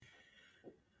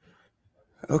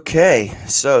Okay,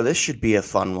 so this should be a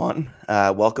fun one.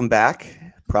 Welcome back,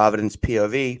 Providence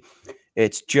POV.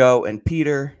 It's Joe and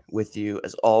Peter with you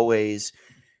as always.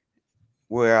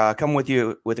 We're coming with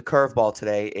you with a curveball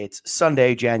today. It's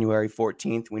Sunday, January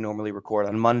 14th. We normally record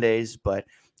on Mondays, but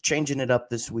changing it up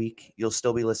this week. You'll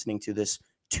still be listening to this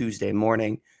Tuesday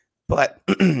morning, but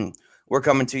we're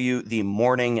coming to you the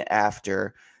morning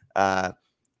after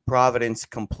Providence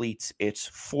completes its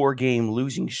 4-game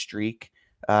losing streak,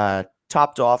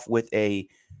 topped off with a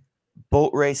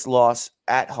boat race loss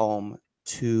at home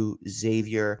to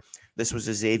Xavier. This was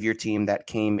a Xavier team that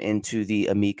came into the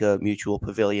Amica Mutual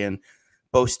Pavilion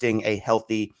boasting a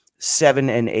healthy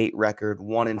 7-8 record,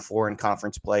 1-4 in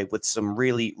conference play with some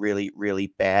really, really,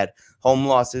 really bad home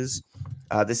losses.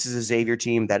 This is a Xavier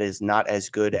team that is not as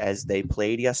good as they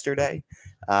played yesterday,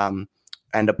 and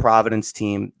a Providence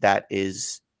team that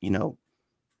is,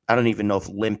 I don't even know if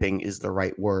limping is the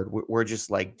right word. We're just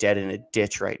like dead in a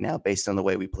ditch right now based on the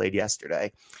way we played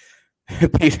yesterday.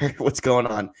 Peter, what's going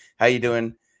on? How you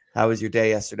doing? How was your day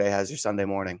yesterday? How's your Sunday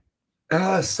morning?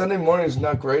 Sunday morning is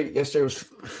not great. Yesterday was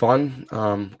fun.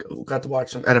 Got to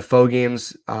watch some NFL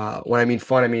games. When I mean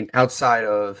fun, I mean outside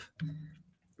of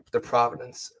the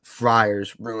Providence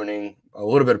Friars ruining a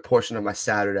little bit of portion of my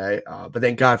Saturday. But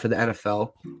thank God for the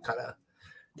NFL. Kind of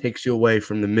takes you away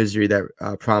from the misery that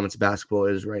Providence basketball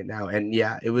is right now. And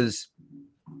yeah,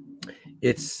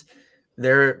 it's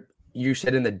they're you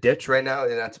said in the ditch right now,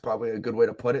 and that's probably a good way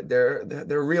to put it. They're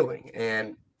reeling,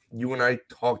 and you and I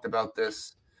talked about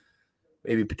this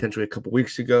maybe potentially a couple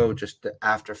weeks ago, just the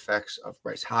after effects of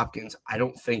Bryce Hopkins. I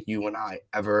don't think you and I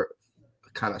ever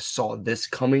kind of saw this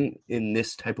coming in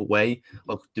this type of way.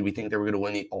 Look, did we think they were going to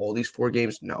win all these 4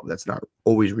 games? No, that's not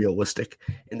always realistic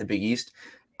in the Big East.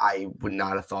 I would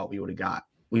not have thought we would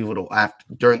have, after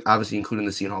during, obviously including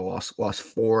the Seton Hall lost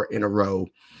 4 in a row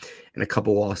and a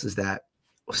couple losses that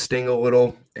sting a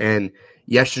little. And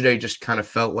yesterday just kind of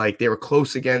felt like they were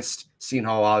close against Seton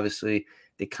Hall, obviously.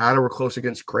 They kind of were close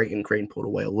against Creighton. Creighton pulled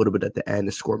away a little bit at the end.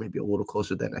 The score may be a little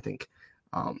closer than I think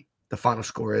the final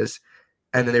score is.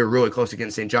 And then they were really close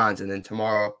against St. John's. And then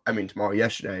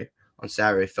yesterday, on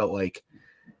Saturday, felt like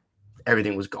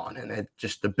everything was gone. And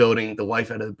just the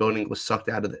life out of the building was sucked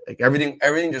out of it. Like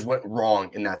everything just went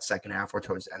wrong in that second half or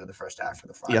towards the end of the first half for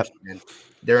the Friars. Yep. And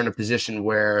they're in a position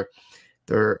where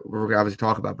we're going to obviously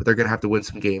talk about, but they're going to have to win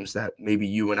some games that maybe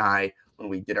you and I, when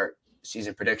we did our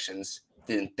season predictions,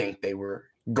 didn't think they were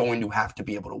going to have to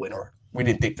be able to win, or we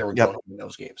didn't think they were going to win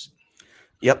those games.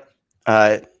 Yep.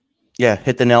 Yeah,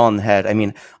 hit the nail on the head. I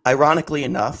mean, ironically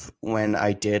enough, when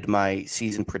I did my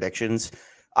season predictions,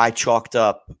 I chalked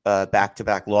up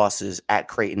back-to-back losses at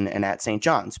Creighton and at St.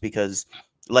 John's because,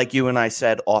 like you and I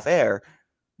said off air,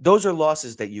 those are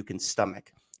losses that you can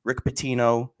stomach. Rick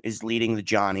Pitino is leading the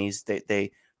Johnnies.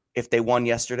 If they won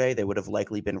yesterday, they would have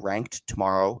likely been ranked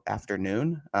tomorrow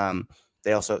afternoon.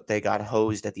 They got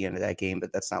hosed at the end of that game,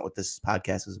 but that's not what this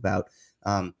podcast is about.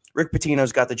 Rick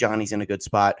Pitino's got the Johnnies in a good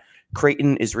spot.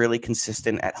 Creighton is really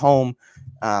consistent at home.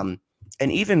 And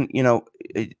even,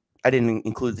 I didn't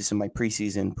include this in my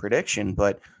preseason prediction,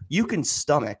 but you can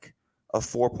stomach a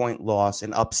 4-point loss,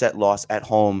 an upset loss at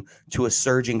home to a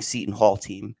surging Seton Hall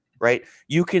team, right?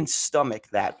 You can stomach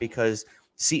that because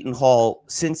Seton Hall,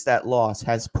 since that loss,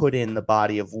 has put in the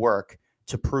body of work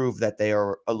to prove that they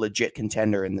are a legit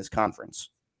contender in this conference.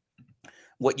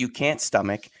 What you can't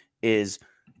stomach is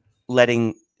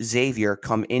letting Xavier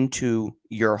come into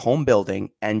your home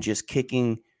building and just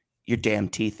kicking your damn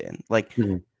teeth in,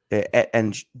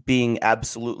 and being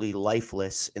absolutely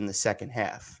lifeless in the second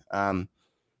half.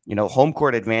 Home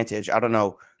court advantage. I don't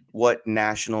know what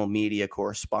national media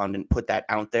correspondent put that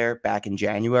out there back in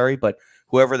January, but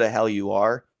whoever the hell you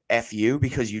are, F you,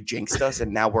 because you jinxed us,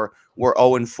 and now we're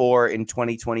 0-4 in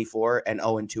 2024 and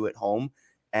 0-2 at home.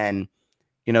 And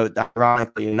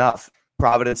ironically enough,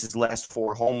 Providence's last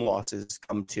 4 home losses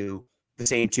come to the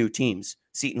same 2 teams.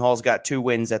 Seton Hall's got 2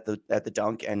 wins at the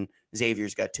Dunk, and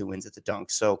Xavier's got 2 wins at the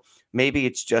Dunk. So maybe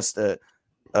it's just a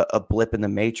blip in the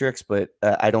matrix, but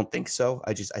I don't think so.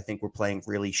 I think we're playing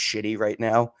really shitty right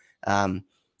now.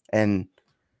 And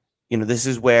this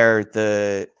is where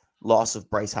the loss of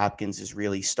Bryce Hopkins is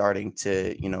really starting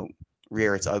to,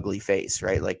 rear its ugly face,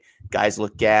 right? Like, guys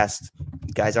look gassed,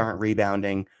 guys aren't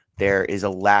rebounding. There is a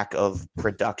lack of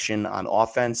production on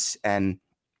offense, and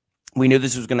we knew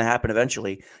this was going to happen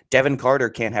eventually. Devin Carter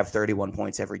can't have 31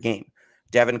 points every game.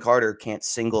 Devin Carter can't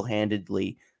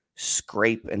single-handedly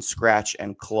scrape and scratch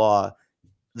and claw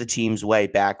the team's way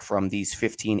back from these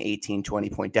 15, 18,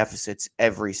 20-point deficits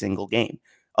every single game.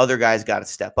 Other guys got to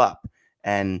step up.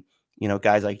 And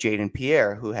guys like Jaden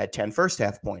Pierre, who had 10 first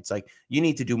half points. Like, you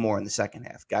need to do more in the second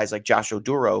half. Guys like Josh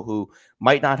Oduro, who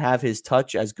might not have his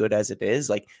touch as good as it is.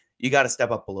 Like, you got to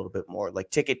step up a little bit more.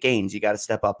 Like, Ticket Gaines, you got to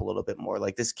step up a little bit more.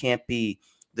 Like, this can't be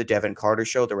the Devin Carter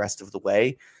show the rest of the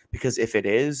way, because if it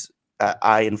is,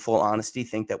 I, in full honesty,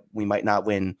 think that we might not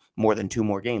win more than 2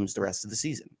 more games the rest of the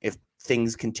season if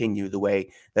things continue the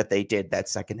way that they did that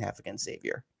second half against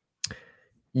Xavier.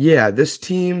 Yeah, this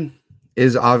team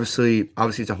is obviously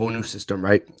it's a whole new system,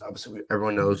 right? Obviously,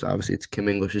 everyone knows. Obviously, it's Kim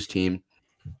English's team,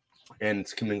 and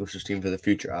it's Kim English's team for the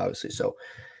future. Obviously, so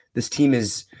this team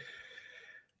is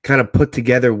kind of put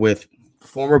together with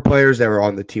former players that were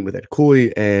on the team with Ed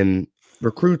Cooley and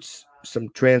recruits, some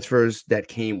transfers that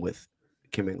came with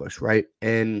Kim English, right?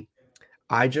 And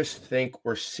I just think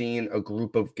we're seeing a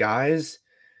group of guys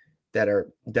that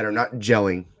are not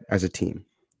gelling as a team.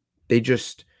 They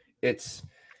just I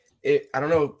don't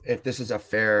know if this is a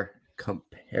fair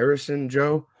comparison,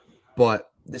 Joe,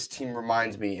 but this team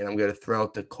reminds me, and I'm going to throw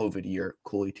out the COVID year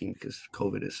Cooley team because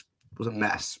COVID was a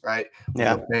mess, right? With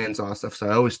Yeah. no fans, all that stuff. So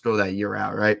I always throw that year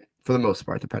out, right? For the most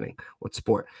part, depending what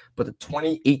sport. But the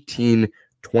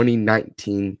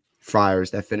 2018-2019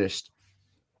 Friars that finished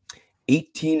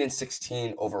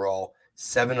 18-16 overall,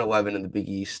 7-11 in the Big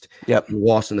East,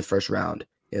 lost in the first round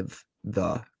of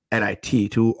the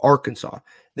NIT to Arkansas.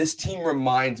 This team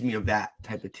reminds me of that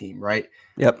type of team, right?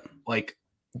 Yep. Like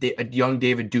a young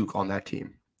David Duke on that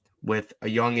team with a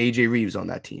young AJ Reeves on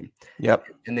that team. Yep.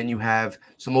 And then you have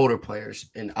some older players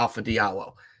in Alpha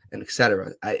Diallo and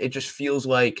etc. It just feels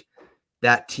like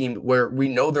that team where we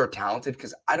know they're talented,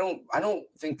 because I don't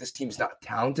think this team's not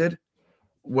talented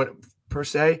per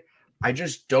se. I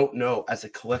just don't know as a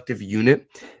collective unit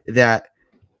that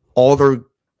all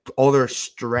their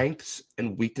strengths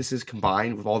and weaknesses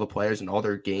combined with all the players and all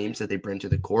their games that they bring to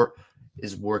the court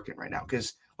is working right now.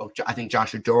 Because I think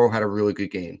Josh Oduro had a really good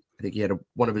game. I think he had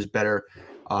one of his better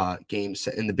games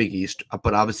in the Big East.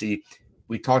 But obviously,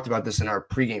 we talked about this in our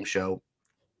pregame show.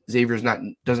 Xavier's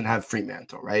doesn't have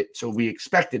Fremantle, right? So we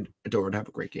expected Oduro to have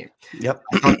a great game. Yep.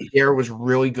 I thought Pierre was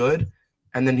really good,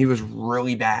 and then he was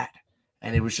really bad.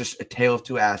 And it was just a tale of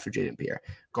two halves for Jaden Pierre.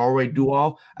 Galway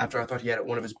Dual, after I thought he had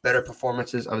one of his better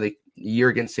performances of the year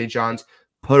against St. John's,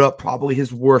 put up probably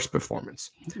his worst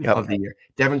performance of the year.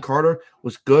 Devin Carter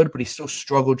was good, but he still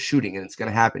struggled shooting, and it's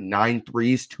going to happen. 9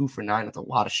 threes, 2 for 9. That's a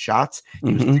lot of shots.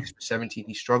 He was 6 for 17.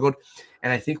 He struggled.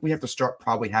 And I think we have to start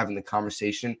probably having the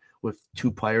conversation with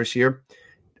 2 players here,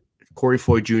 Corey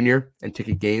Floyd Jr. and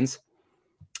Ticket Gaines.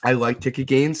 I like Ticket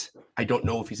Gaines. I don't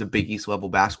know if he's a Big East level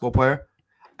basketball player.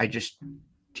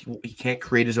 He can't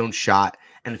create his own shot.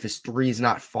 And if his 3 is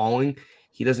not falling,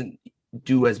 he doesn't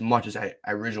do as much as I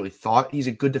originally thought. He's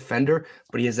a good defender,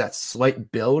 but he has that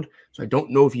slight build. So I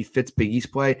don't know if he fits Big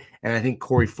East play. And I think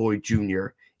Corey Floyd Jr.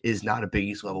 is not a Big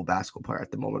East level basketball player at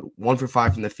the moment. 1 for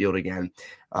 5 from the field again,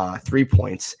 3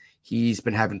 points. He's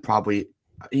been probably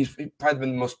been the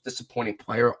most disappointing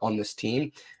player on this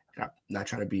team. I'm not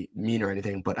trying to be mean or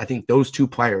anything, but I think those 2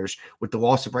 players, with the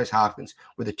loss of Bryce Hopkins,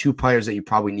 were the 2 players that you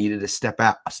probably needed to step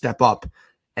up.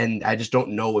 And I just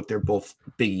don't know if they're both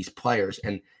Big East players.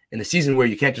 And in a season where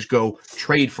you can't just go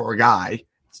trade for a guy,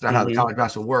 it's not how the college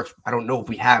basketball works. I don't know if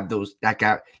we have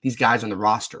these guys on the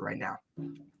roster right now.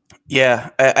 Yeah,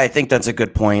 I think that's a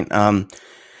good point.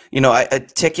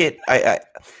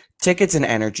 Ticket's an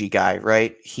energy guy,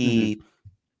 right? He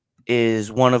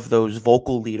is one of those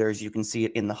vocal leaders. You can see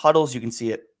it in the huddles. You can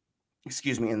see it,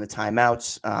 in the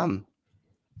timeouts.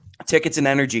 Ticket's an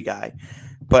energy guy,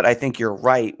 but I think you're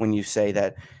right when you say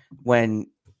that when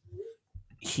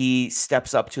he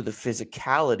steps up to the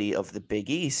physicality of the Big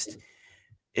East,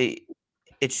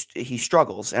 he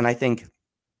struggles. And I think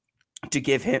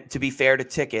to be fair to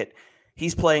Ticket,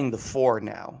 he's playing the 4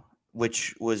 now,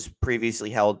 which was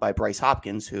previously held by Bryce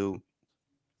Hopkins, who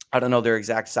I don't know their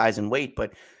exact size and weight,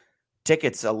 but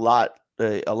Ticket's a lot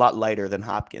lighter than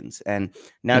Hopkins, and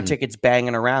now Ticket's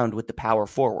banging around with the power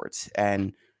forwards,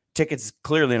 and Ticket's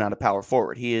clearly not a power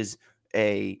forward. He is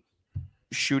a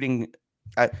shooting.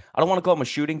 I don't want to call him a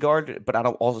shooting guard, but I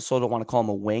don't want to call him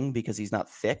a wing because he's not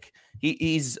thick.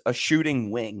 He's a shooting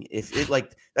wing.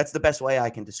 That's the best way I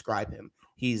can describe him.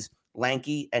 He's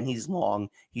lanky and he's long.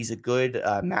 He's a good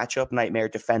matchup nightmare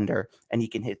defender, and he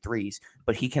can hit threes,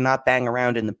 but he cannot bang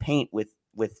around in the paint with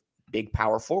big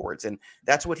power forwards. And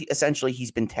that's what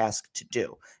he's been tasked to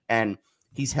do. And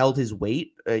he's held his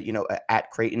weight,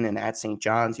 at Creighton and at St.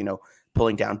 John's,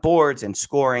 pulling down boards and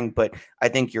scoring. But I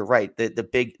think you're right.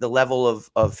 The level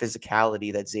of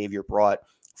physicality that Xavier brought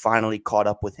finally caught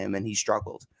up with him, and he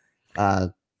struggled.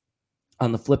 On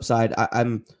the flip side,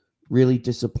 I'm really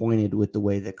disappointed with the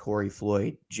way that Corey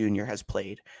Floyd Jr. has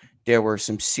played. There were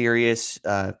some serious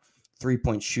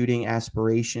 3-point shooting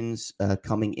aspirations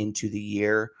coming into the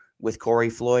year with Corey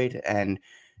Floyd. And,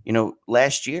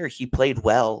 last year he played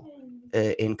well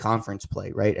in conference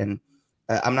play, right? And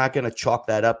I'm not going to chalk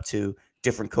that up to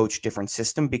different coach, different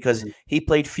system, because he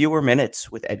played fewer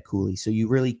minutes with Ed Cooley. So you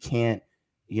really can't,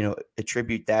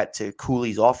 attribute that to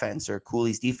Cooley's offense or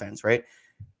Cooley's defense, right?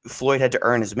 Floyd had to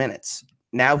earn his minutes.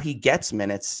 Now he gets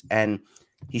minutes and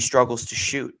he struggles to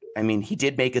shoot. I mean, he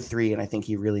did make a 3, and I think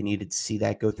he really needed to see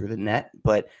that go through the net.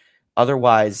 But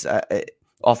otherwise,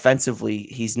 offensively,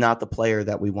 he's not the player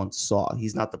that we once saw.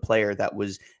 He's not the player that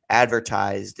was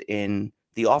advertised in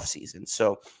the offseason.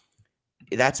 So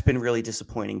that's been really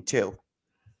disappointing too.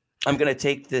 I'm going to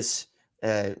take this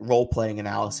role-playing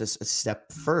analysis a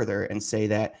step further and say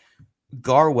that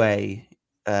Garway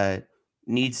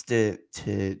needs to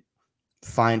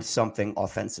find something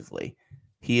offensively.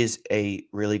 He is a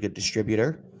really good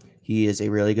distributor. He is a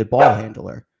really good ball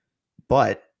handler.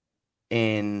 But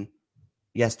in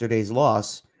yesterday's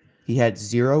loss, he had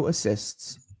 0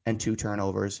 assists and 2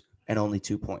 turnovers and only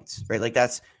 2 points, right? Like,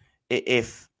 that's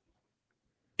if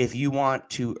you want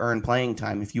to earn playing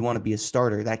time, if you want to be a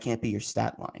starter, that can't be your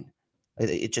stat line.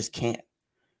 It just can't.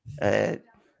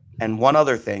 And one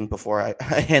other thing before I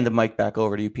hand the mic back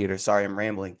over to you, Peter. Sorry, I'm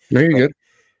rambling. No, you're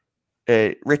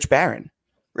good. Rich Barron.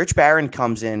 Rich Barron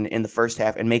comes in the first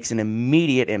half and makes an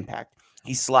immediate impact.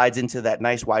 He slides into that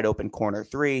nice wide open corner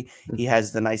 3. He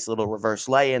has the nice little reverse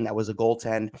lay-in. That was a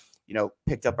goaltend,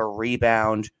 picked up a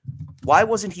rebound. Why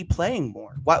wasn't he playing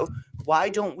more? Why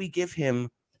don't we give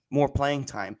him more playing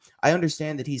time? I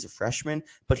understand that he's a freshman,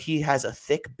 but he has a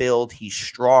thick build. He's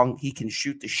strong. He can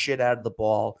shoot the shit out of the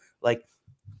ball. Like,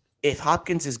 if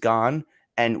Hopkins is gone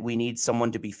and we need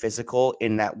someone to be physical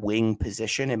in that wing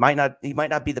position, he might not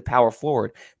be the power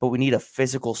forward, but we need a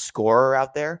physical scorer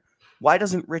out there. Why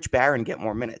doesn't Rich Barron get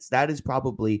more minutes? That is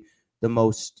probably the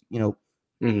most,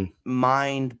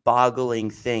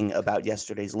 mind-boggling thing about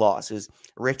yesterday's loss is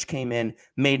Rich came in,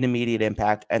 made an immediate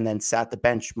impact, and then sat the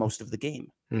bench most of the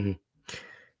game. Mm-hmm.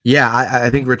 Yeah,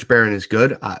 I think Rich Barron is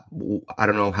good. I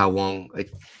don't know how long.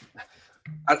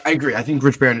 I agree. I think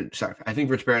Rich Barron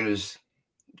is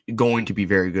going to be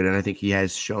very good, and I think he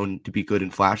has shown to be good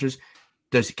in flashes.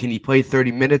 Can he play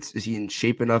 30 minutes? Is he in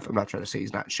shape enough? I'm not trying to say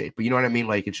he's not in shape, but you know what I mean?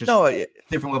 Like, it's just a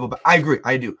different level. But I agree.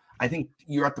 I do. I think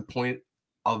you're at the point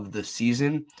of the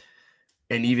season,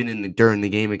 and even during the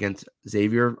game against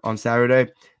Xavier on Saturday,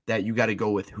 that you got to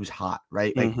go with who's hot,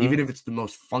 right? Like, even if it's the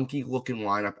most funky looking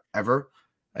lineup ever,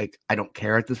 like, I don't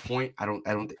care at this point. I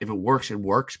don't. If it works, it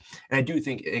works. And I do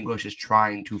think English is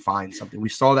trying to find something. We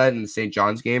saw that in the St.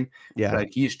 John's game. Yeah,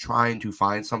 like, he's trying to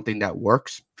find something that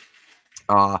works.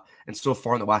 And so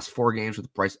far in the last 4 games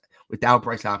without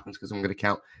Bryce Hopkins, because I'm going to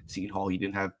count Seton Hall, he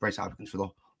didn't have Bryce Hopkins for the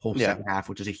whole second half,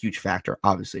 which is a huge factor.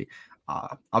 Obviously,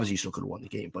 you still could have won the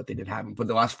game, but they didn't have him. But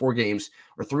the last 4 games,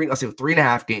 or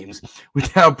 3.5 games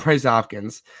without Bryce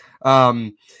Hopkins,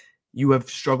 you have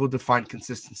struggled to find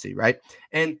consistency, right?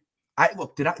 And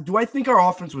do I think our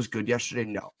offense was good yesterday?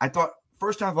 No. I thought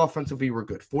first half offensively we're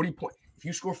good. 40 points. If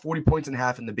you score 40 points in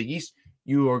half in the Big East,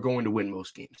 you are going to win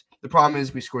most games. The problem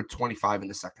is we scored 25 in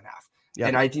the second half. Yep.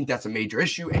 And I think that's a major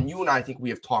issue. And you and I think we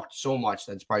have talked so much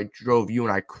that's probably drove you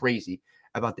and I crazy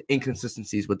about the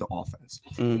inconsistencies with the offense.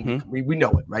 Mm-hmm. We know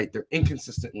it, right? They're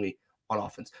inconsistently on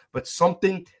offense. But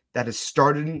something that is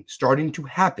starting to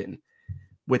happen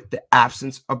with the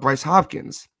absence of Bryce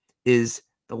Hopkins is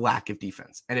the lack of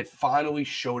defense. And it finally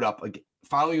showed up again.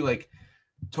 Finally,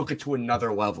 took it to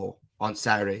another level on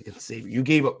Saturday against Xavier. You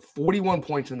gave up 41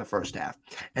 points in the first half,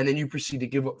 and then you proceed to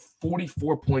give up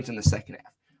 44 points in the second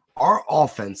half. Our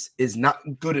offense is not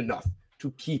good enough to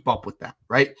keep up with that,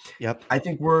 right? Yep. I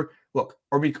think are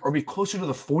we closer to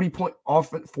the 40-point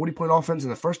offense in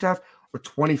the first half or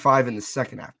 25 in the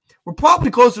second half? We're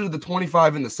probably closer to the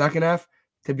 25 in the second half,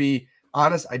 to be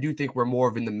honest. I do think we're more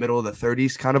of in the middle of the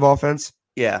 30s kind of offense.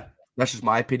 Yeah. That's just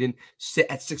my opinion. Sit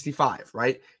at 65,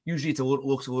 right? Usually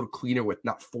looks a little cleaner with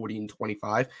not 40 and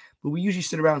 25, but we usually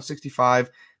sit around 65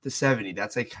 to 70.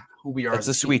 That's like who we are. That's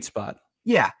a sweet spot.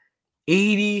 Yeah.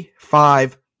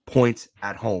 85 points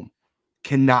at home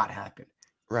cannot happen.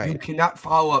 Right. You cannot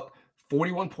follow up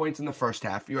 41 points in the first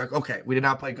half. You're like, okay, we did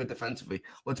not play good defensively.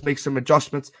 Let's make some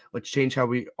adjustments. Let's change how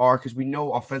we are, because we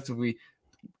know offensively,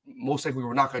 most likely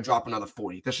we're not going to drop another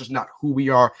 40. That's just not who we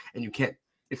are, and you can't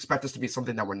expect us to be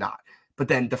something that we're not. But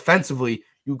then defensively,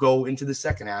 you go into the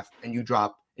second half and you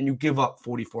drop and you give up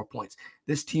 44 points.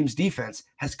 This team's defense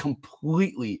has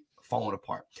completely fallen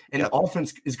apart. And the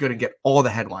offense is going to get all the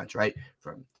headlines, right?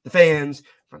 From the fans,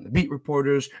 from the beat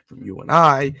reporters, from you and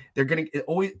I. They're getting it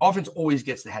always. Offense always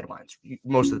gets the headlines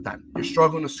most of the time. You're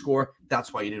struggling to score.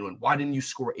 That's why you didn't win. Why didn't you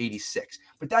score 86?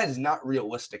 But that is not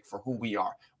realistic for who we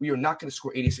are. We are not going to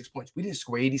score 86 points. We didn't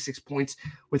score 86 points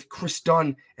with Chris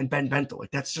Dunn and Ben Bento.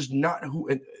 Like, that's just not who.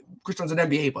 And Chris Dunn's an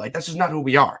NBA, but like, that's just not who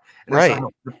we are. And that's not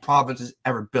how the Providence is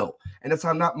ever built. And that's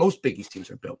how not most Big East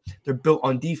teams are built. They're built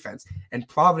on defense. And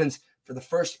Providence, for the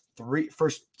first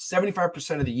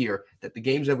 75% of the year, that the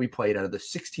games that we played, out of the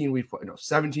 17 we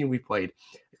played,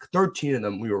 13 of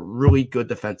them, we were a really good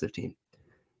defensive team.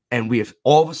 And we have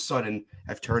all of a sudden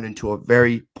have turned into a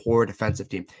very poor defensive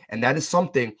team. And that is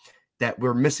something that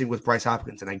we're missing with Bryce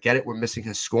Hopkins. And I get it. We're missing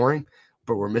his scoring,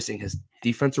 but we're missing his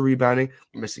defensive rebounding.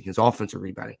 We're missing his offensive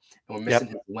rebounding. And we're missing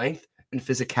his length and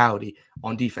physicality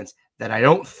on defense that I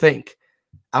don't think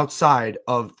outside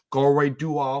of Galway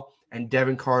Dual and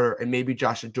Devin Carter and maybe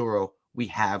Josh Aduro we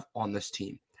have on this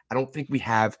team. I don't think we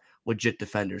have legit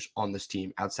defenders on this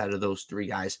team outside of those three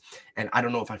guys. And I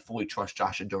don't know if I fully trust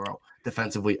Josh Aduro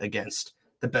defensively against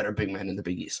the better big men in the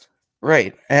Big East.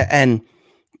 Right. And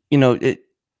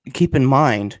keep in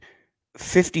mind,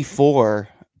 54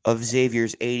 of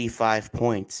Xavier's 85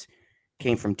 points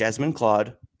came from Desmond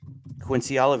Claude,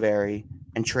 Quincy Oliveri,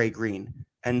 and Trey Green.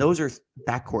 And those are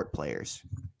backcourt players.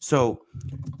 So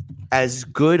as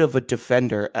good of a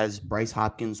defender as Bryce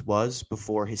Hopkins was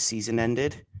before his season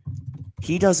ended,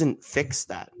 he doesn't fix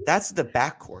that. That's the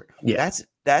backcourt. Yeah.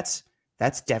 That's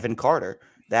Devin Carter.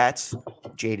 That's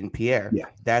Jaden Pierre. Yeah.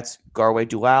 That's Garway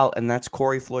Dual, and that's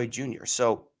Corey Floyd Jr.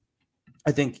 So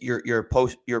I think your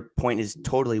point is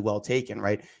totally well taken,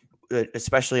 right?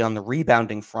 Especially on the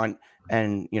rebounding front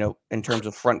and, in terms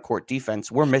of front court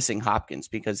defense, we're missing Hopkins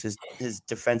because his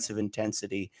defensive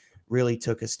intensity really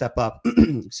took a step up,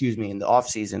 in the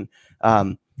offseason.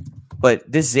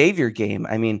 But this Xavier game,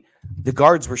 I mean, the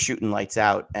guards were shooting lights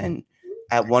out, and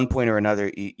at one point or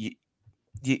another,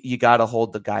 you got to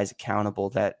hold the guys accountable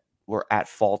that were at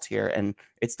fault here, and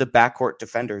it's the backcourt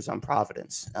defenders on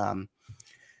Providence.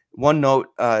 One note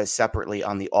separately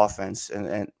on the offense,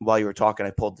 and while you were talking,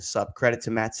 I pulled this up. Credit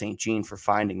to Matt St. Jean for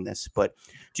finding this, but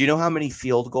do you know how many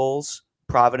field goals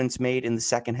Providence made in the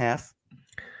second half?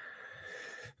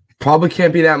 Probably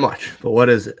can't be that much, but what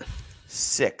is it?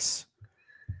 6.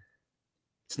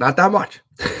 It's not that much.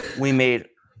 We made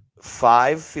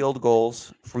 5 field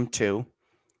goals from 2.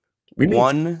 We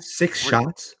made 6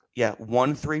 shots. Yeah,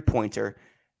 1 3-pointer,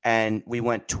 and we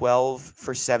went 12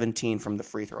 for 17 from the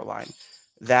free throw line.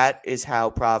 That is how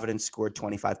Providence scored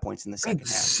 25 points in the second half.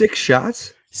 6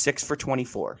 shots? 6 for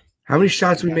 24. How many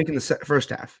shots did we make in the first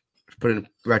half? Put it in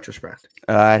retrospect.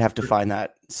 I'd have to find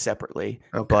that separately.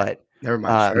 Okay. But never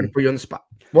mind. Sorry to put you on the spot.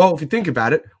 Well, if you think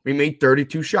about it, we made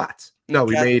 32 shots. No,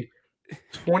 we made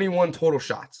 21 total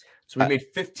shots. So we made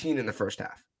 15 in the first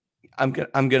half. I'm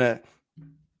gonna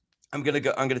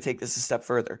take this a step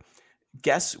further.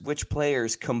 Guess which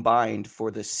players combined for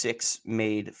the 6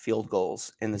 made field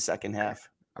goals in the second half?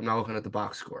 I'm not looking at the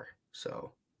box score.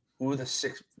 So who were the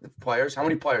 6 players? How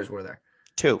many players were there?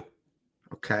 2.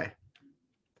 Okay.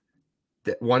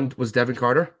 One was Devin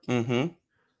Carter? Mm-hmm.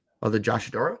 Other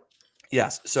Josh Aduro?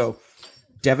 Yes. So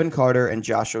Devin Carter and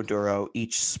Josh Oduro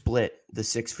each split the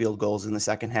 6 field goals in the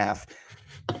second half.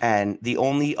 And the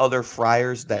only other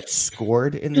Friars that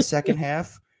scored in the second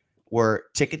half were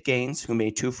Ticket Gaines, who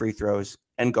made 2 free throws,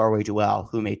 and Garway Dual,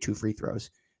 who made 2 free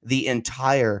throws. The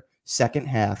entire second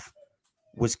half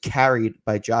was carried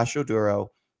by Josh Oduro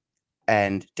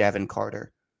and Devin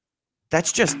Carter.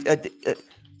 That's just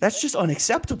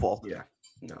unacceptable. Yeah.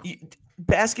 No.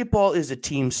 Basketball is a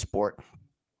team sport.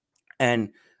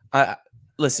 And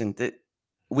listen,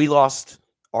 we lost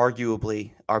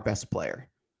arguably our best player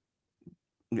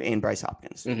in Bryce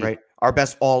Hopkins, right? Our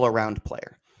best all-around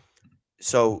player.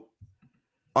 So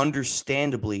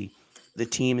understandably, the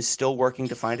team is still working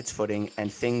to find its footing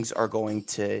and things are going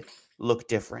to look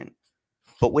different.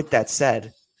 But with that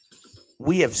said,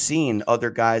 we have seen other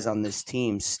guys on this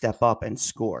team step up and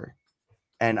score.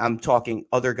 And I'm talking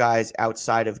other guys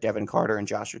outside of Devin Carter and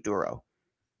Josh Oduro.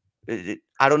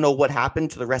 I don't know what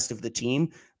happened to the rest of the team,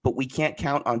 but we can't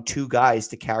count on 2 guys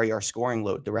to carry our scoring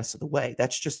load the rest of the way.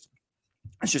 That's just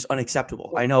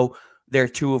unacceptable. I know they're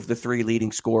 2 of the 3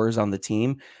 leading scorers on the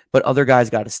team, but other guys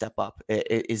got to step up.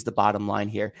 It is the bottom line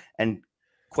here. And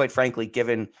quite frankly,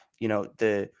 given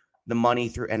the money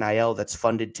through NIL that's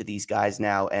funded to these guys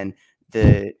now, and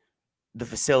the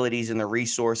facilities and the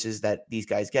resources that these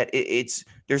guys get,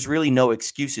 there's really no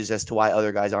excuses as to why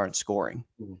other guys aren't scoring.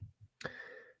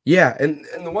 Yeah, and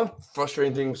the one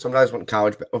frustrating thing sometimes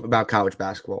about college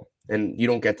basketball And you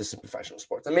don't get this in professional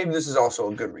sports. And maybe this is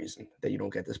also a good reason that you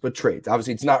don't get this. But trades,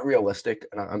 obviously, it's not realistic.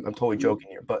 And I'm totally joking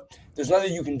here. But there's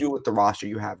nothing you can do with the roster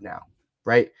you have now,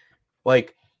 right?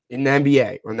 Like in the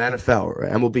NBA or in the NFL or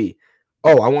MLB.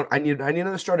 Oh, I need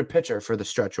another starting pitcher for the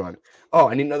stretch run. Oh,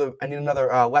 I need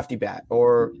another lefty bat.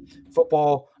 Or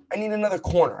football, I need another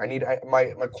corner.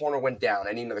 My corner went down.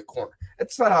 I need another corner.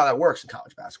 That's not how that works in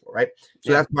college basketball, right?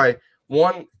 So that's why,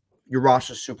 one, your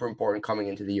roster is super important coming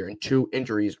into the year, and two,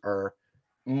 injuries are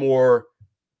more,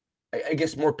 I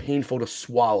guess, more painful to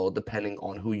swallow depending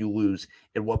on who you lose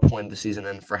at what point of the season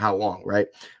and for how long, right?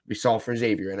 We saw for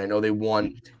Xavier, and I know they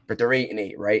won, but they're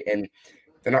 8-8, right? And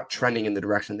they're not trending in the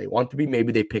direction they want to be.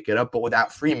 Maybe they pick it up, but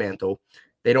without Fremantle,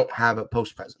 they don't have a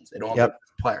post presence. They don't have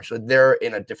a player, so they're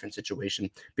in a different situation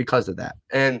because of that.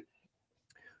 And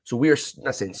so we are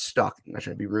not saying stuck. I'm not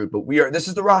trying to be rude, but this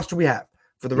is the roster we have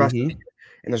for the rest of the year.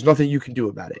 And there's nothing you can do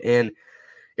about it. And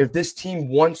if this team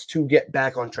wants to get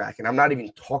back on track, and I'm not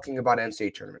even talking about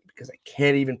NCAA tournament because I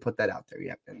can't even put that out there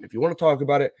yet. And if you want to talk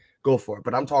about it, go for it.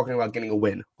 But I'm talking about getting a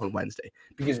win on Wednesday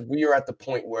because we are at the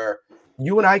point where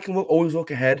you and I can always look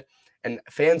ahead, and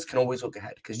fans can always look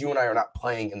ahead because you and I are not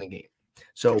playing in the game.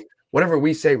 So whatever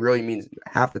we say really means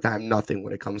half the time nothing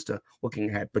when it comes to looking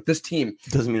ahead. But this team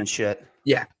doesn't mean shit.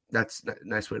 Yeah. That's a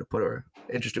nice way to put it.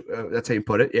 Interesting. That's how you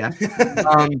put it. Yeah.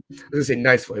 I was gonna say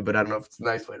nice way, but I don't know if it's a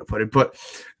nice way to put it. But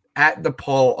at the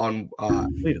Paul on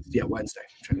Wednesday. I'm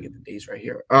trying to get the days right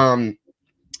here.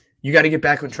 You got to get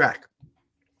back on track.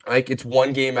 Like it's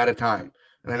one game at a time.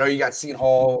 And I know you got Seton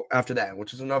Hall after that,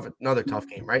 which is another tough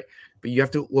game, right? But you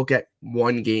have to look at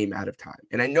one game at a time.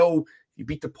 And I know you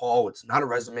beat DePaul. It's not a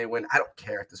resume win. I don't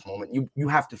care at this moment. You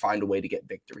have to find a way to get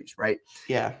victories, right?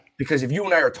 Yeah. Because if you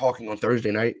and I are talking on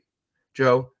Thursday night,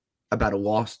 Joe, about a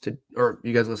loss to, or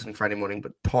you guys listening Friday morning,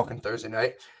 but talking Thursday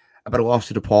night about a loss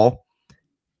to DePaul,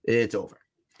 it's over.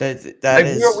 We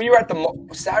were at the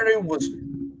Saturday was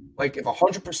like if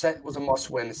 100% was a must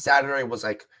win. Saturday was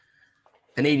like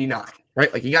an 89,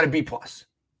 right? Like you got a B plus.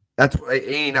 That's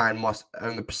 89 must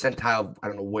on the percentile. I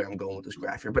don't know where I'm going with this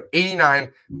graph here, but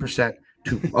 89%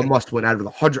 to a must win out of the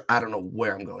 100. I don't know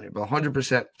where I'm going here, but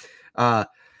 100%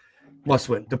 must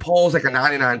win. DePaul's like a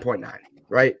 99.9,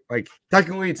 right? Like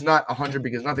technically it's not 100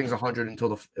 because nothing's 100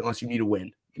 unless you need a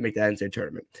win to make that NCAA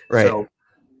tournament. Right. So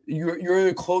you're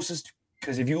the closest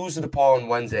because if you lose to DePaul on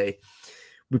Wednesday,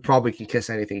 we probably can kiss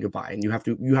anything goodbye. And you have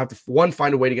to one,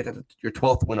 find a way to get your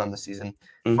 12th win on the season,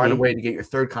 find a way to get your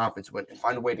third conference win, and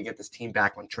find a way to get this team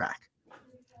back on track.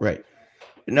 Right.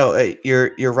 No,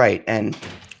 you're right. And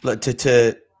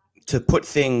to put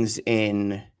things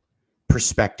in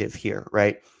perspective here,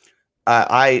 right?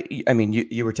 I mean,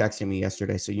 you were texting me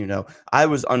yesterday, so I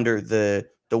was under the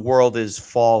world is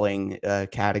falling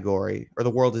category, or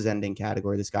the world is ending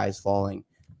category. The sky is falling.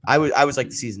 I was like,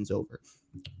 the season's over.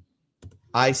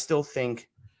 I still think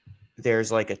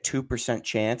there's like a 2%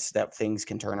 chance that things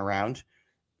can turn around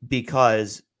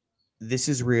because this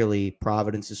is really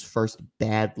Providence's first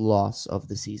bad loss of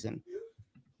the season.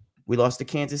 We lost to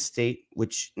Kansas State,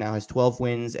 which now has 12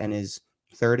 wins and is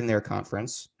third in their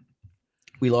conference.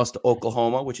 We lost to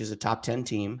Oklahoma, which is a top 10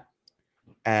 team.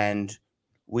 And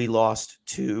we lost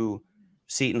to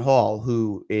Seton Hall,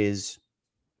 who is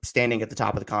standing at the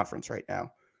top of the conference right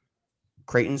now.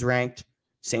 Creighton's ranked.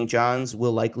 St. John's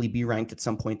will likely be ranked at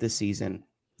some point this season.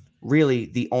 Really,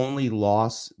 the only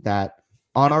loss that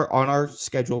on our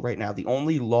schedule right now, the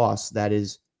only loss that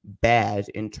is bad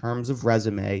in terms of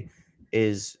resume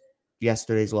is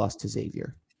yesterday's loss to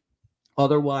Xavier.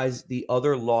 Otherwise, the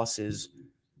other losses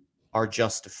are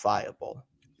justifiable.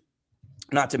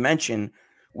 Not to mention,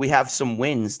 we have some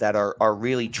wins that are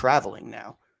really traveling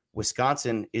now.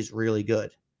 Wisconsin is really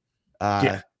good.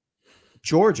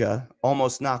 Georgia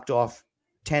almost knocked off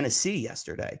Tennessee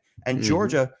yesterday. And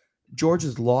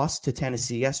Georgia's loss to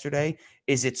Tennessee yesterday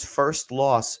is its first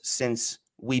loss since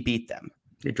we beat them.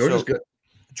 Yeah, Georgia's good.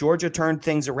 Georgia turned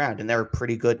things around, and they're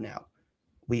pretty good now.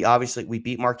 We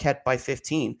beat Marquette by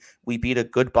 15. We beat a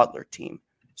good Butler team.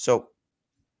 So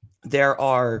there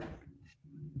are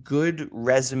good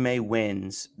resume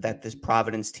wins that this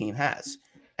Providence team has.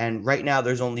 And right now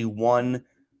there's only one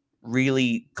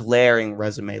really glaring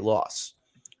resume loss.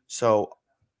 So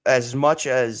as much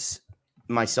as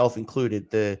myself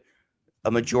included,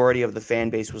 a majority of the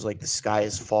fan base was like, the sky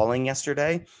is falling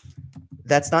yesterday.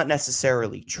 That's not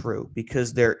necessarily true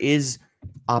because there is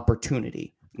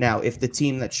opportunity. Now, if the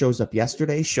team that shows up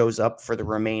yesterday shows up for the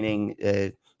remaining,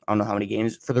 I don't know how many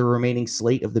games, for the remaining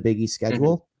slate of the Big East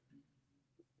schedule,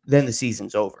 then the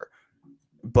season's over.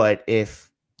 But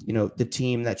if, the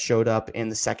team that showed up in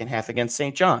the second half against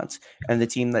St. John's and the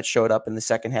team that showed up in the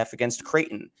second half against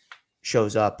Creighton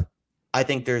shows up, I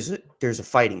think there's a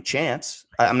fighting chance.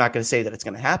 I'm not going to say that it's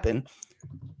going to happen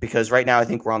because right now I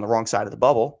think we're on the wrong side of the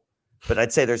bubble, but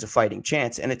I'd say there's a fighting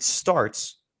chance, and it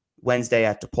starts Wednesday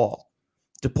at DePaul.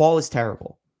 DePaul is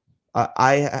terrible.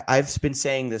 I've been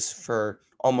saying this for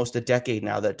almost a decade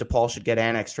now that DePaul should get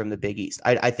annexed from the Big East.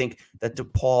 I think that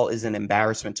DePaul is an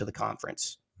embarrassment to the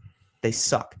conference. They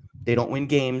suck. They don't win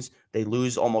games. They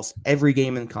lose almost every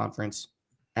game in the conference,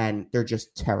 and they're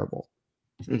just terrible.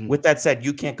 Mm-hmm. With that said,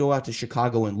 you can't go out to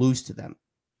Chicago and lose to them.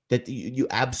 That you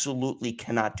absolutely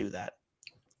cannot do that.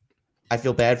 I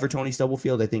feel bad for Tony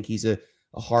Stubblefield. I think he's a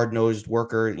hard-nosed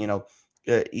worker. You know,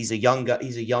 he's a young guy.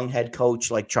 He's a young head coach,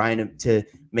 like trying to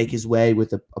make his way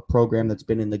with a program that's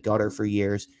been in the gutter for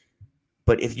years.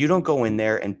 But if you don't go in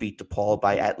there and beat DePaul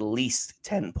by at least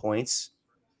 10 points,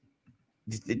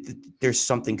 there's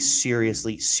something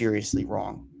seriously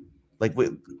wrong. Like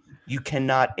you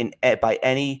cannot, by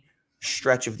any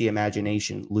stretch of the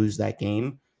imagination, lose that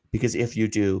game, because if you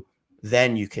do,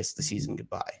 then you kiss the season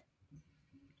goodbye.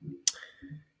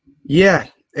 Yeah,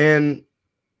 and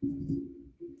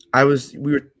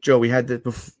Joe, we had that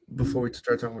before we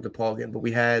started talking about DePaul again, but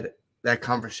we had that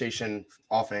conversation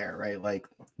off air, right? Like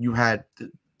you had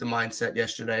the mindset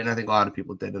yesterday, and I think a lot of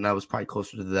people did, and I was probably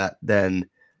closer to that than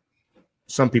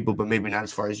some people, but maybe not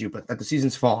as far as you, but that the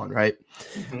season's fallen, right?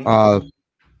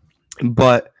 Mm-hmm.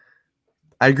 But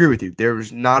I agree with you.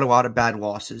 There's not a lot of bad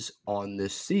losses on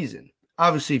this season.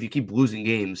 Obviously, if you keep losing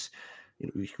games,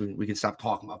 you know, we can stop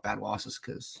talking about bad losses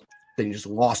because then you just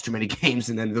lost too many games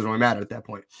and then it doesn't really matter at that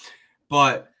point.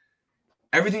 But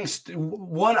everything's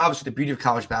obviously the beauty of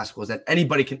college basketball is that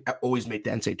anybody can always make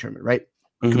the NCAA tournament, right?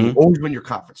 You can always win your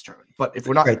conference tournament. But if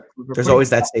we're not, right. There's always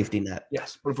that safety net.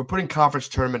 Yes. But if we're putting conference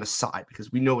tournament aside,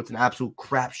 because we know it's an absolute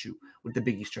crapshoot with the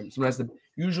Big East tournament. Sometimes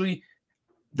usually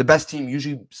the best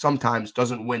team sometimes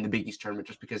doesn't win the Big East tournament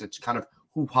just because it's kind of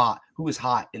who is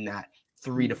hot in that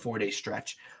 3 to 4 day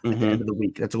stretch at the end of the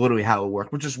week. That's literally how it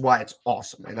works, which is why it's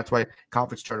awesome. And that's why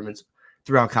conference tournaments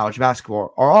throughout college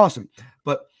basketball are awesome.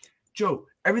 But Joe,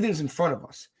 everything's in front of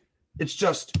us. It's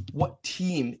just what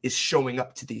team is showing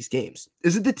up to these games.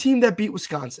 Is it the team that beat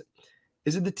Wisconsin?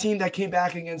 Is it the team that came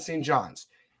back against St. John's?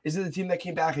 Is it the team that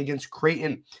came back against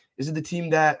Creighton? Is it the team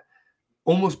that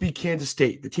almost beat Kansas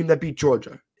State, the team that beat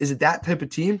Georgia? Is it that type of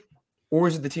team, or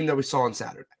is it the team that we saw on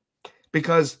Saturday?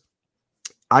 Because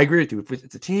I agree with you. If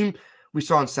it's a team we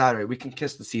saw on Saturday, we can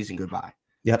kiss the season goodbye.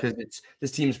 Yeah, because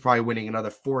this team is probably winning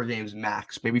another 4 games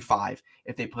max, maybe 5,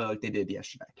 if they play like they did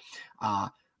yesterday.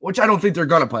 Which I don't think they're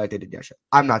going to play like they did yesterday.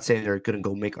 I'm not saying they're going to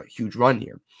go make a huge run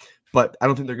here, but I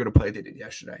don't think they're going to play like they did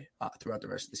yesterday throughout the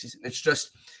rest of the season. It's just,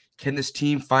 can this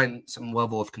team find some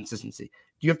level of consistency?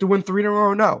 Do you have to win 3 in a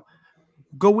row? No.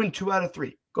 Go win 2 out of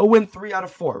 3. Go win 3 out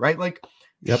of 4, right? Like,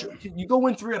 you go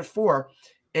win 3 out of 4,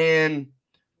 and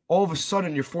all of a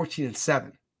sudden you're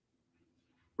 14-7,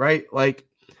 right? Like,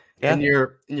 and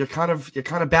you're kind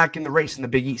of back in the race in the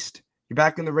Big East. You're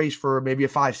back in the race for maybe a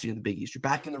 5 seed in the Big East. You're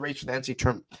back in the race for the NCAA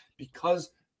tournament,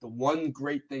 because the one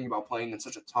great thing about playing in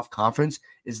such a tough conference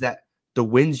is that the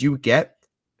wins you get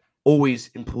always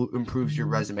improves your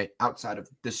resume outside of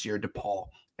this year, DePaul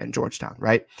and Georgetown,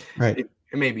 right? Right.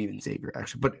 Maybe even Xavier,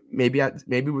 actually. But maybe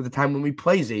with the time when we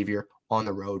play Xavier on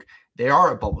the road, they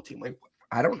are a bubble team. Like,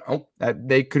 I don't know. That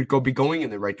they could be going in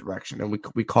the right direction, and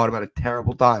we caught them at a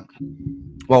terrible time.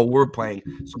 Well, we're playing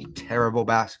some terrible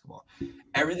basketball.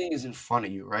 Everything is in front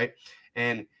of you, right?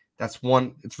 And that's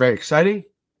one. It's very exciting.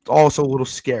 It's also a little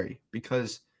scary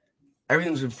because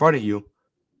everything's in front of you,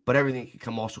 but everything can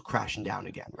come also crashing down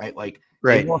again, right? Like,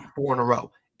 they lost 4 in a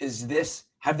row. Is this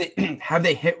have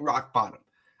they hit rock bottom?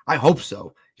 I hope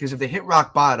so, because if they hit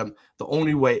rock bottom, the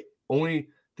only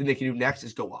thing they can do next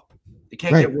is go up. It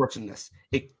can't get worse than this.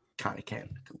 It kind of can.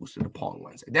 It goes to DePaul on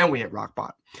Wednesday. Then we hit rock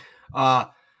bottom.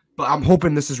 But I'm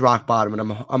hoping this is rock bottom,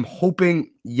 and I'm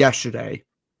hoping yesterday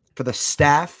for the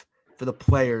staff, for the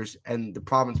players, and the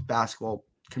province basketball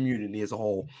community as a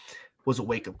whole was a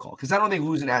wake-up call. Because I don't think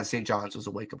losing at St. John's was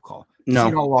a wake-up call. No.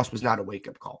 Seton Hall loss was not a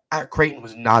wake-up call. At Creighton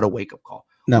was not a wake-up call.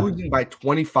 No. Losing by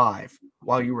 25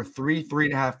 while you were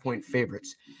 3.5 point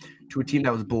favorites to a team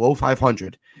that was below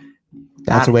 500.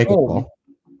 That's a wake-up call.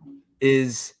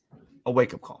 Is a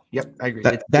wake-up call. Yep, I agree.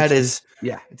 That's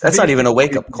not even a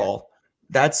wake-up call.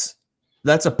 That's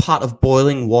a pot of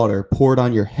boiling water poured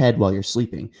on your head while you're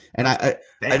sleeping. And I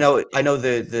know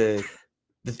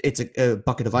it's a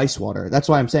bucket of ice water. That's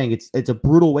why I'm saying it's a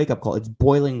brutal wake-up call. It's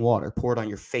boiling water poured on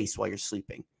your face while you're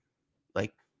sleeping.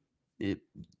 Like,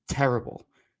 terrible.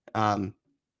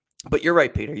 But you're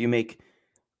right, Peter. You make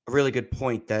a really good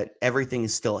point that everything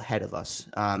is still ahead of us.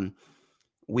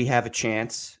 We have a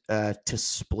chance to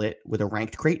split with a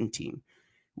ranked Creighton team.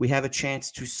 we have a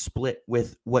chance to split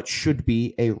with what should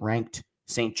be a ranked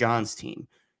St. John's team.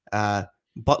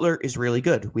 Butler is really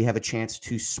good. We have a chance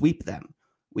to sweep them.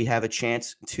 We have a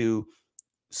chance to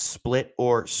split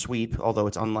or sweep, although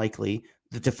it's unlikely,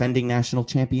 the defending national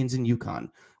champions in UConn.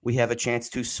 We have a chance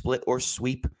to split or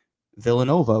sweep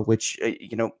Villanova, which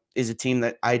is a team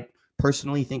that I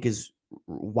personally think is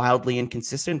wildly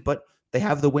inconsistent, but they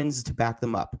have the wins to back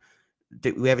them up.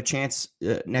 We have a chance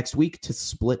next week to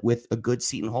split with a good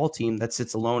Seton Hall team that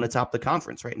sits alone atop the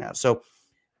conference right now. So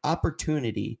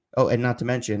opportunity. Oh, and not to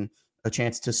mention a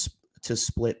chance to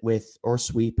split with or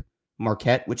sweep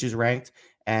Marquette, which is ranked,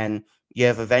 and you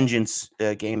have a vengeance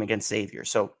game against Xavier.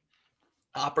 So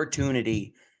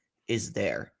opportunity is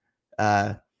there.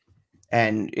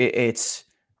 And it's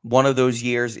one of those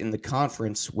years in the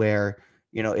conference where,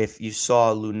 if you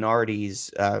saw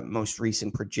Lunardi's most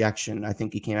recent projection, I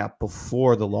think he came out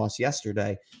before the loss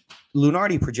yesterday,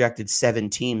 Lunardi projected 7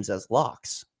 teams as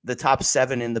locks, the top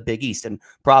 7 in the Big East, and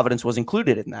Providence was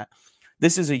included in that.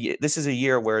 This is a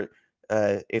year where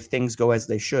if things go as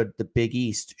they should, the Big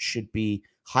East should be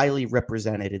highly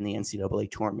represented in the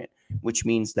NCAA tournament, which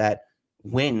means that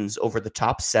wins over the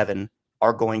top 7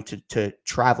 are going to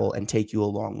travel and take you a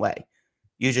long way.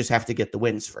 You just have to get the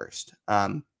wins first.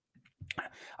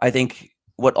 I think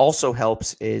what also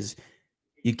helps is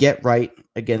you get right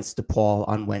against DePaul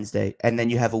on Wednesday, and then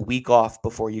you have a week off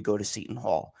before you go to Seton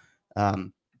Hall.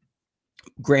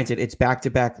 Granted, it's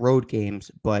back-to-back road games,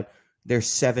 but there's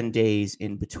 7 days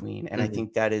in between. And I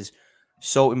think that is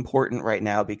so important right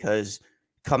now because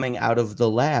coming out of the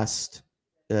last,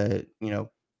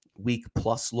 week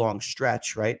plus long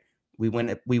stretch, right? We win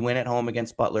at home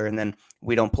against Butler, and then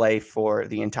we don't play for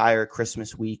the entire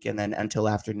Christmas week, and then until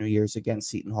after New Year's against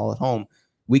Seton Hall at home.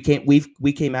 We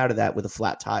came out of that with a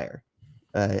flat tire,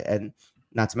 and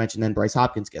not to mention then Bryce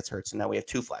Hopkins gets hurt, so now we have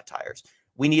 2 flat tires.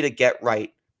 We need to get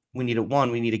right. We need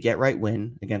a get right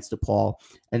win against DePaul,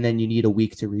 and then you need a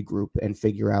week to regroup and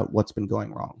figure out what's been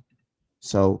going wrong.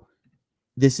 So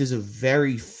this is a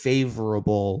very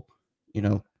favorable,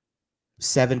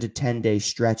 7 to 10 day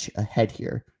stretch ahead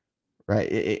here, right?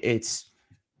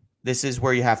 This is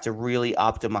where you have to really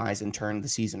optimize and turn the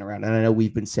season around. And I know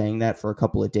we've been saying that for a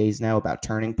couple of days now about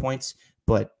turning points,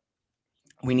 but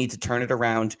we need to turn it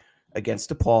around against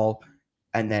DePaul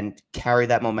and then carry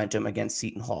that momentum against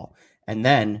Seton Hall. And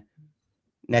then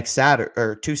next Saturday,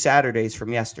 or 2 Saturdays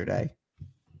from yesterday,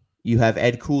 you have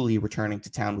Ed Cooley returning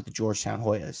to town with the Georgetown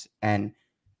Hoyas. And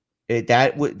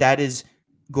that is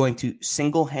going to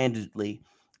single-handedly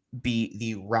be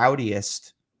the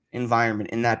rowdiest environment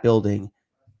in that building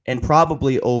and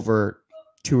probably over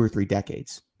 2 or 3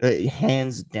 decades,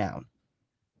 hands down.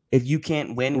 If you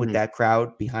can't win with that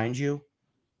crowd behind you,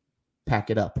 pack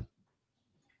it up.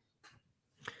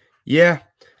 Yeah,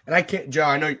 and I can't, Joe.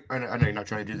 I know you're not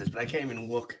trying to do this, but I can't even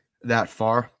look that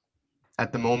far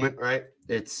at the moment, right?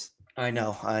 I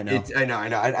know, and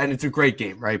it's a great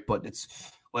game, right? But it's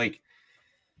like,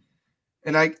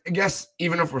 and I guess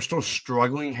even if we're still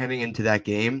struggling heading into that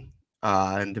game,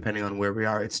 and depending on where we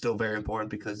are, it's still very important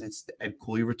because it's the Ed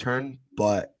Cooley return.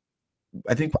 But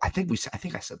I think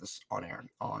I said this on air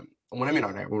when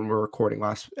we were recording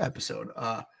last episode,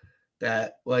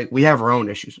 that like we have our own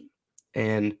issues,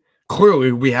 and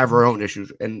clearly we have our own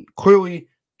issues, and clearly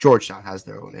Georgetown has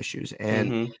their own issues,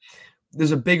 and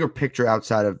there's a bigger picture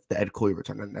outside of the Ed Cooley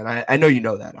return, and I know you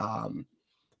know that.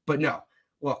 But no,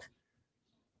 look,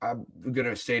 I'm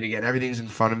gonna say it again. Everything's in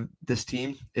front of this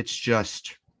team.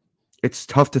 It's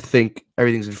tough to think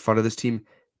everything's in front of this team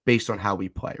based on how we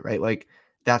play, right? Like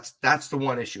that's the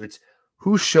one issue. It's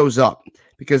who shows up,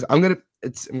 because I'm gonna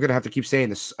have to keep saying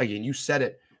this again. You said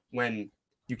it when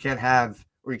you can't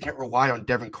rely on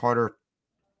Devin Carter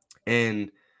and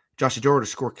Josh Adoro to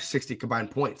score 60 combined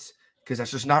points, because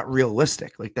that's just not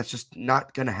realistic. Like that's just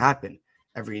not gonna happen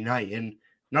every night, and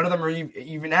none of them are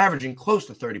even averaging close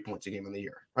to 30 points a game in the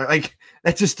year, right? Like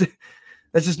that's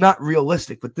just not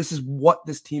realistic. But this is what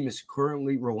this team is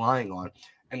currently relying on,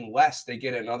 unless they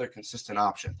get another consistent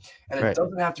option. And it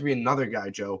doesn't have to be another guy,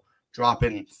 Joe,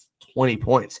 dropping 20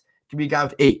 points. It can be a guy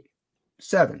with 8,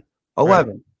 7,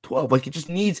 11, 12. Like this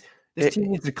team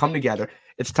needs to come together.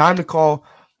 It's time to call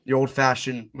your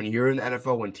old-fashioned, when you're in the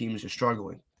NFL, when teams are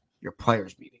struggling, your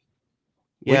players meeting.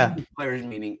 Players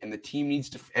meeting, and the team needs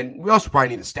to, and we also probably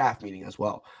need a staff meeting as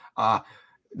well.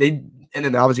 Then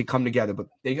obviously come together, but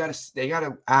they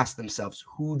gotta ask themselves,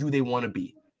 who do they want to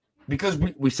be? Because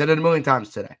we said it a million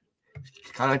times today.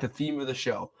 It's kind of like the theme of the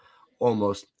show,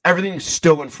 almost. Everything's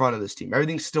still in front of this team.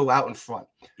 Everything's still out in front.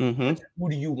 Who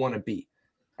do you want to be?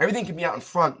 Everything can be out in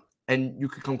front, and you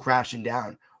could come crashing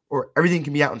down, or everything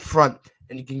can be out in front,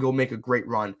 and you can go make a great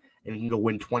run and you can go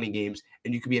win 20 games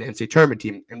and you can be an NCAA tournament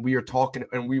team. And we are talking,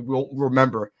 and we won't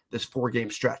remember this 4-game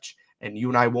stretch. And you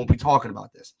and I won't be talking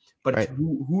about this. But Right. it's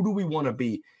who do we want to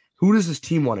be? Who does this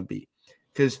team want to be?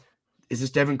 Because is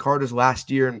this Devin Carter's last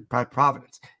year in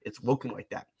Providence? It's looking like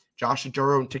that. Josh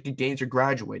Aduro and Ticket Gaines are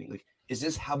graduating. Like, is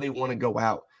this how they want to go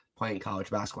out playing college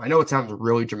basketball? I know it sounds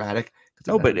really dramatic.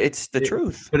 No, but it's the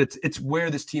truth. But it's where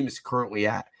this team is currently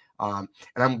at. And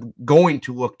I'm going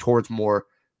to look towards more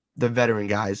the veteran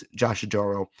guys, Josh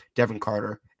Aduro, Devin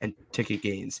Carter, and Ticket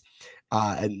Gaines.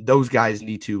 And those guys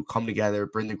need to come together,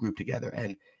 bring the group together.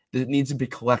 And there needs to be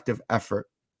collective effort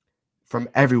from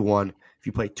everyone. If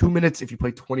you play 2 minutes, if you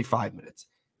play 25 minutes,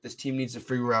 this team needs to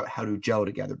figure out how to gel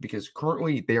together because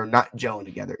currently they are not gelling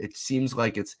together. It seems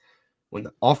like it's when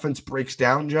the offense breaks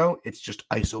down, Joe, it's just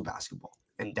ISO basketball.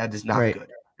 And that is not good.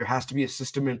 There has to be a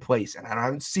system in place. And I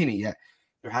haven't seen it yet.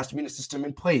 There has to be a system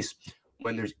in place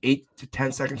when there's 8 to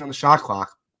 10 seconds on the shot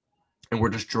clock and we're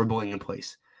just dribbling in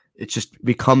place. It just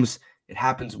it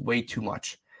happens way too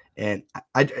much. And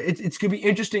it's going to be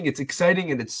interesting. It's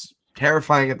exciting and it's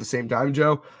terrifying at the same time,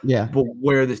 Joe. Yeah. But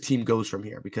where this team goes from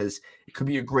here, because it could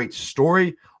be a great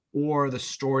story or the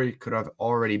story could have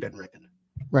already been written.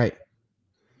 Right.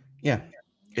 Yeah.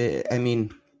 I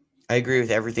mean, I agree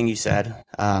with everything you said.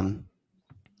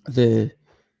 The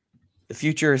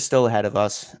future is still ahead of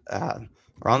us.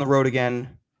 We're on the road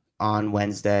again on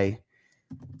Wednesday.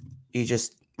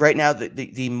 Right now,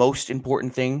 the most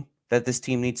important thing that this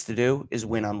team needs to do is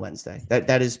win on Wednesday.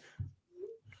 That is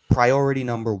priority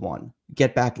number one.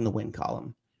 Get back in the win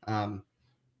column.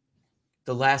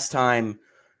 The last time,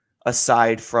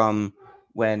 aside from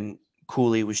when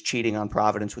Cooley was cheating on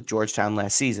Providence with Georgetown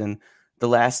last season, the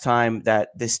last time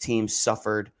that this team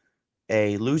suffered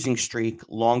a losing streak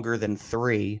longer than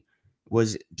 3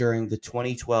 was during the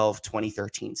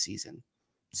 2012-2013 season.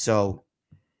 So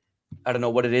I don't know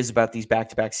what it is about these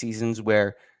back-to-back seasons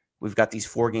where we've got these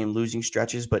 4-game losing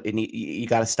stretches, but you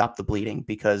got to stop the bleeding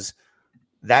because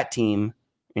that team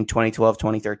in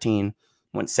 2012-2013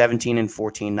 went 17-14,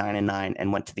 9-9,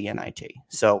 and went to the NIT.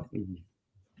 So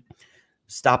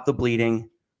stop the bleeding,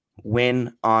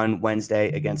 win on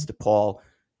Wednesday against DePaul.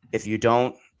 If you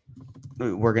don't,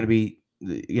 we're going to be,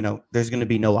 there's going to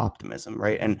be no optimism,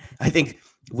 right? And I think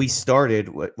we started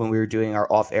when we were doing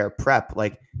our off-air prep,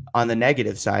 like on the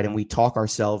negative side, and we talk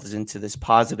ourselves into this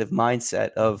positive mindset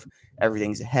of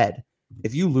everything's ahead.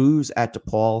 If you lose at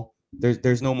DePaul,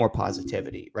 there's no more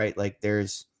positivity, right? Like the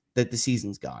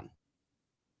season's gone.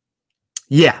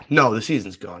 Yeah, no, the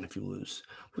season's gone if you lose.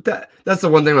 But that's the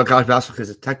one thing about college basketball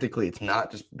because technically it's not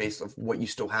just based off what you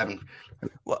still have in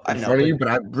front of you. But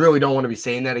I really don't want to be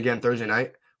saying that again Thursday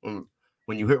night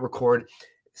when you hit record.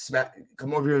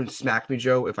 Come over here and smack me,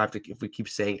 Joe. If we keep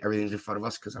saying everything's in front of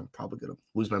us, because I'm probably gonna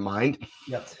lose my mind.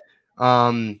 Yep.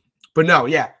 But no,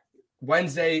 yeah,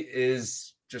 Wednesday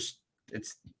is just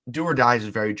it's do or die is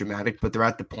very dramatic, but they're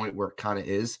at the point where it kind of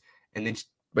is, and they just,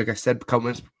 like I said a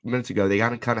couple minutes ago, they got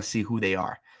to kind of see who they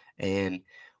are, and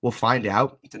we'll find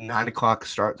out. It's a 9:00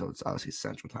 start, so it's obviously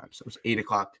Central Time, so it's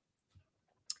 8:00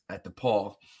 at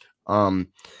DePaul.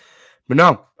 But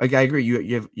no, like I agree.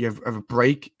 You have a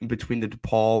break in between the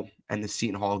DePaul and the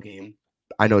Seton Hall game.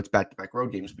 I know it's back-to-back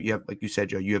road games, but you have, like you said,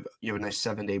 Joe, you have a nice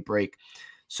 7-day break.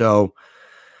 So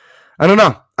I don't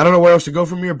know. I don't know where else to go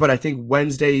from here, but I think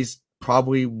Wednesday's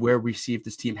probably where we see if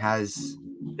this team has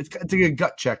it's like a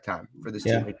gut check time for this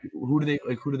team. Like, who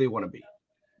do they want to be?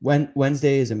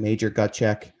 Wednesday is a major gut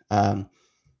check.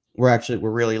 We're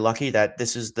really lucky that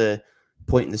this is the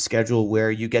point in the schedule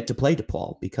where you get to play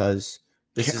DePaul because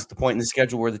this is the point in the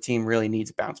schedule where the team really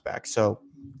needs a bounce back. So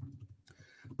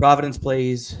Providence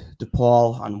plays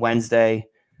DePaul on Wednesday.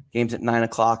 Games at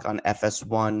 9:00 on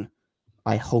FS1.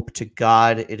 I hope to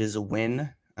God it is a win.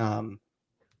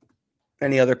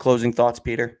 Any other closing thoughts,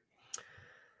 Peter?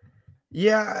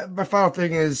 Yeah, my final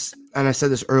thing is, and I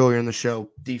said this earlier in the show,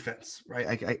 defense,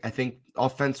 right? I think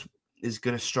offense is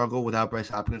going to struggle without Bryce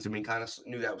Hopkins. I mean, kind of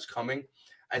knew that was coming.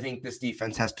 I think this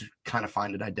defense has to kind of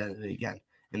find an identity again,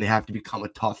 and they have to become a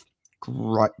tough,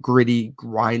 gritty,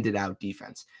 grinded out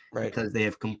defense, right? Because they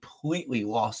have completely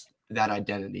lost that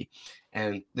identity,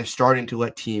 and they're starting to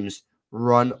let teams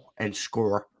run and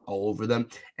score all over them.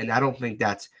 And I don't think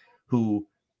that's who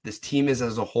this team is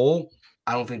as a whole.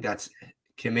 I don't think that's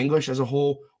Kim English as a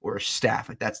whole or staff.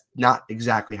 Like, that's not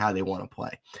exactly how they want to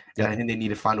play. And I think they need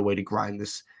to find a way to grind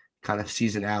this kind of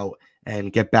season out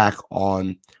and get back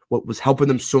on what was helping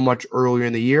them so much earlier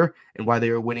in the year and why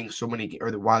they were winning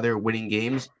why they were winning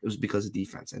games. It was because of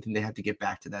defense. I think they have to get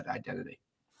back to that identity.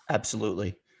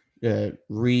 Absolutely.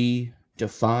 Redefine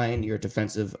your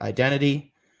defensive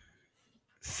identity.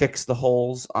 fix the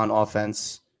holes on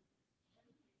offense.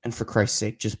 And for Christ's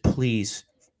sake, just please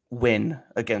win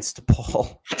against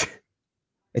DePaul.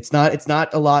 It's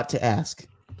not a lot to ask.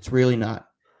 It's really not.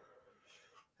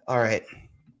 All right.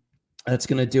 That's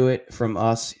going to do it from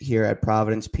us here at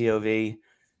Providence POV.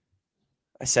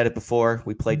 I said it before.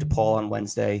 We played DePaul on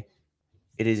Wednesday.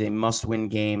 It is a must-win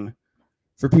game.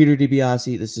 For Peter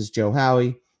DiBiase, this is Joe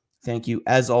Howie. Thank you,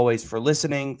 as always, for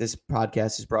listening. This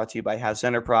podcast is brought to you by House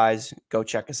Enterprise. Go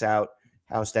check us out,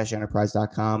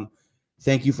 house-enterprise.com.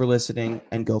 Thank you for listening,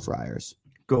 and go Friars.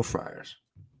 Go Friars.